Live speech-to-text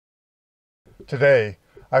Today,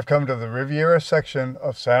 I've come to the Riviera section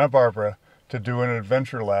of Santa Barbara to do an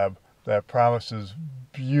adventure lab that promises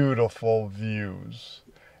beautiful views.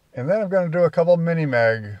 And then I'm going to do a couple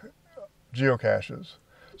mini-mag geocaches.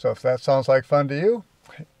 So if that sounds like fun to you,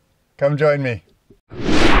 come join me.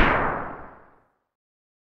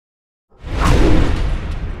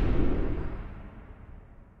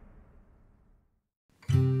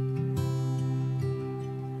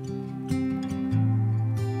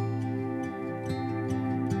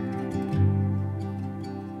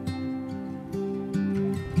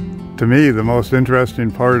 To me, the most interesting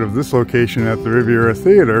part of this location at the Riviera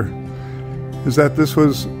Theater is that this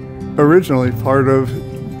was originally part of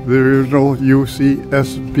the original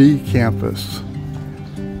UCSB campus.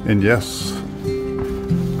 And yes,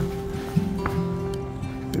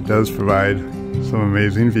 it does provide some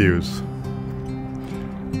amazing views.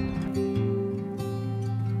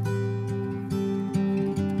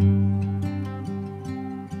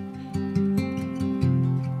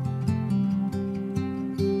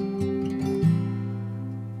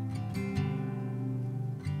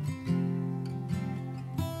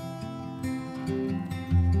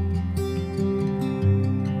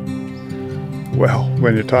 Well,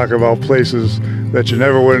 when you talk about places that you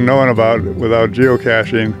never would have known about without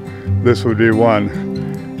geocaching, this would be one.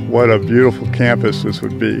 What a beautiful campus this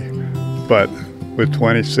would be. But with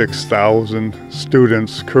 26,000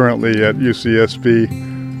 students currently at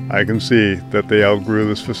UCSB, I can see that they outgrew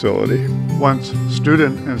this facility. Once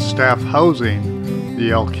student and staff housing, the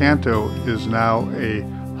El Canto is now a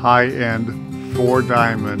high-end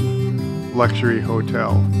 4-diamond luxury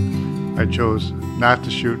hotel. I chose not to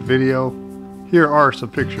shoot video. Here are some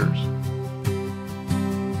pictures.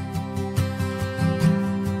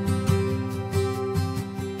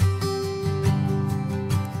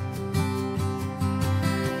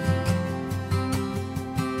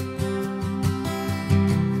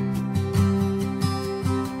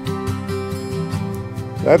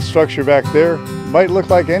 That structure back there might look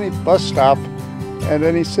like any bus stop at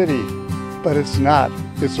any city, but it's not.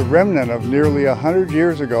 It's a remnant of nearly 100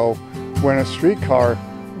 years ago when a streetcar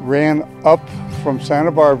ran up from Santa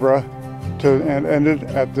Barbara and ended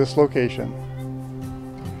at this location.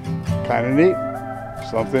 Kind of neat.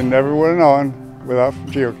 Something never would have known without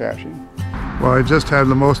geocaching. Well, I just had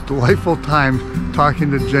the most delightful time talking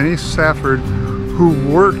to Jenny Safford, who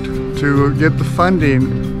worked to get the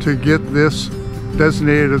funding to get this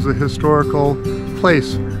designated as a historical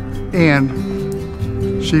place.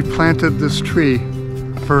 And she planted this tree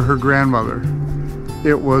for her grandmother.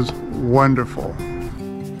 It was wonderful.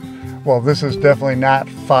 Well, this is definitely not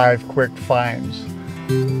 5 quick finds.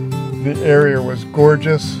 The area was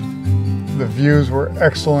gorgeous, the views were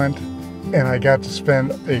excellent, and I got to spend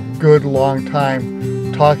a good long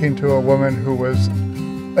time talking to a woman who was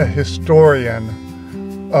a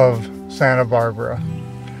historian of Santa Barbara.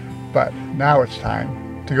 But now it's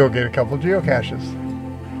time to go get a couple geocaches.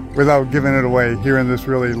 Without giving it away, here in this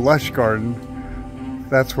really lush garden,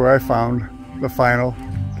 that's where I found the final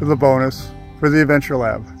to the bonus for the Adventure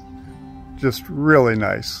Lab. Just really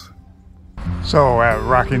nice. So at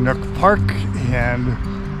Rocky Nook Park,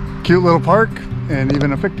 and cute little park, and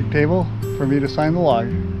even a picnic table for me to sign the log.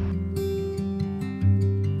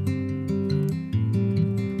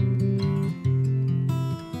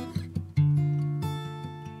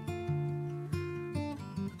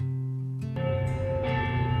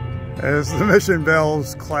 As the mission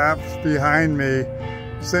bells clapped behind me,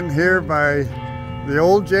 sitting here by the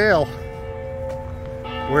old jail,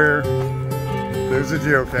 where there's a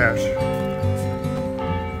geocache.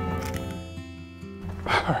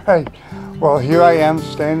 All right, well, here I am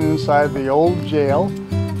standing inside the old jail,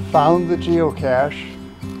 found the geocache,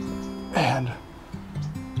 and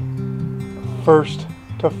first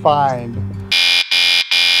to find.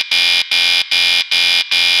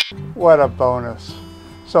 What a bonus.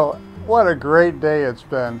 So, what a great day it's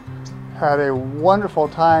been. Had a wonderful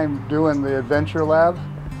time doing the Adventure Lab,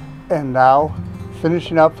 and now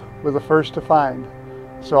finishing up with the first to find.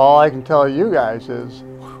 So all I can tell you guys is,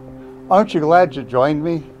 aren't you glad you joined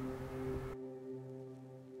me?